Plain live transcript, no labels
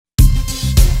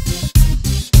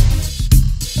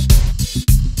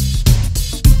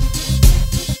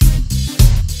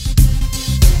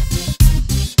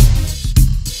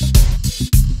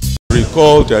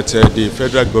recall that the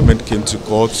federal government came to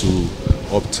court to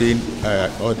obtain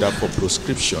order for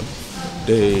proscription.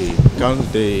 The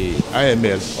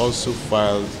IML also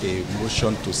filed a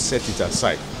motion to set it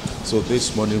aside. So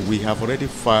this morning we have already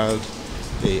filed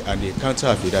a counter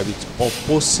affidavit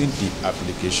opposing the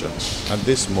application. And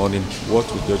this morning what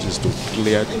we do is to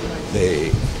clear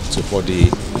for the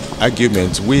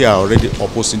argument. We are already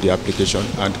opposing the application,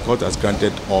 and court has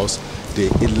granted us the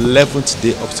 11th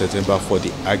day of September for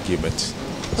the argument.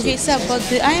 Okay, sir, but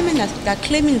the IMN are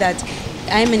claiming that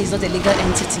IMN is not a legal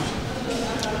entity.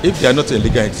 If they are not a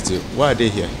legal entity, why are they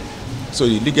here? So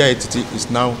the legal entity is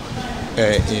now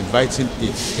inviting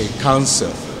a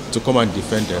counsel to come and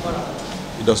defend them.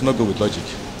 It does not go with logic.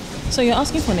 So you're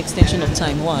asking for an extension of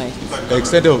time. Why?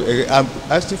 I'm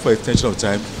asking for extension of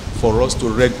time for us to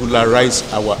regularize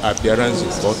our appearance in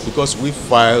court, because we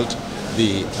filed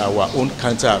our own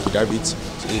counter affidavit.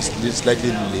 It's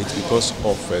slightly late because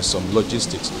of some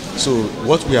logistics. So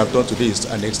what we have done today is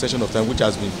an extension of time which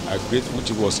has been agreed,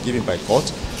 which was given by court,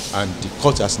 and the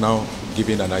court has now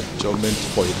given an adjournment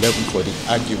for 11 for the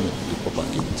argument, the proper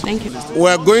argument. Thank you. We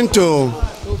are going to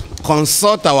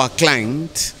consult our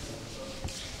client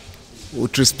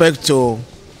with respect to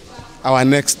our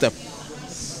next step.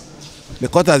 The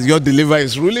court has just delivered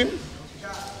its ruling,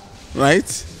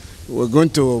 right? We're going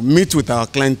to meet with our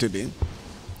client today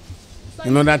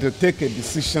in order to take a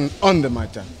decision on the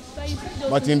matter.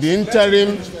 But in the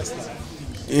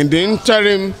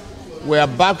interim, we are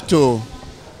back to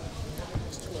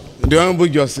the Honorable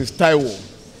Justice Taiwo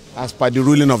as per the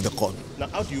ruling of the court. Now,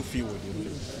 how do you feel with the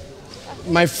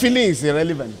ruling? My feeling is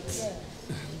irrelevant.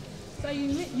 So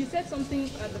you said something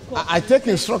at the court. I take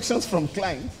instructions from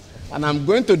clients, and I'm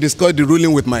going to discuss the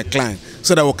ruling with my client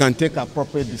so that we can take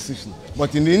appropriate decision.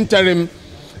 But in the interim,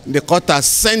 the court has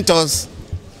sent us.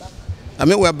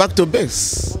 We're back to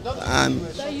base. And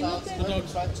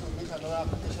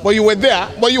but you were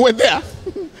there.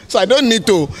 So I don't need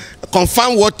to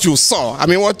confirm what you saw.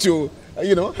 What you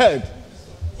heard.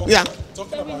 Yeah.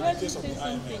 Talking about the case of the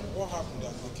IMN, what happened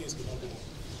that the case could not be?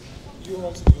 You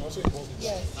also involved in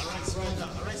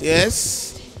that?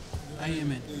 Yes.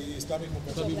 IMN. The Islamic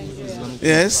movement.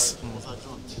 Yes.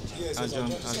 Yes.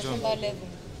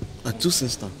 Two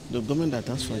sisters. The government that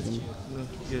asked for them.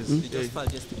 Yes.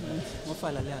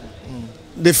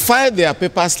 They filed their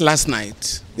papers last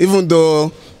night, even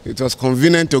though it was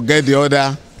convenient to get the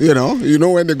order. You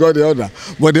know when they got the order.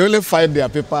 But they only filed their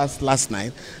papers last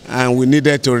night, and we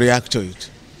needed to react to it.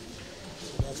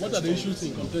 What are the issues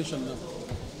in contention now?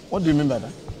 What do you mean by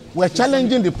that? We're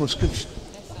challenging the prescription.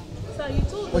 Sir, you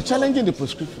told We're challenging the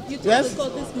prescription. You told Yes? the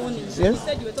court this morning. Yes? You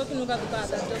said you were talking about the bar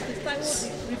that Justice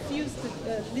Taiwo refused to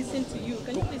listen to you.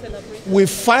 Can you please elaborate? We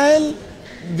filed,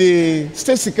 the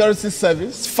State Security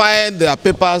Service filed their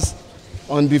papers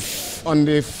on the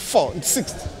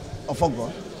 6th of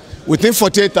August. Within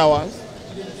 48 hours,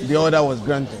 the order was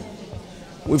granted.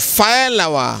 We filed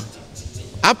our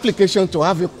application to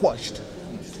have it quashed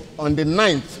on the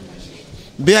 9th,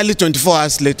 barely 24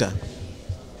 hours later.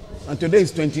 And today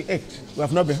is 28. We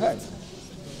have not been heard.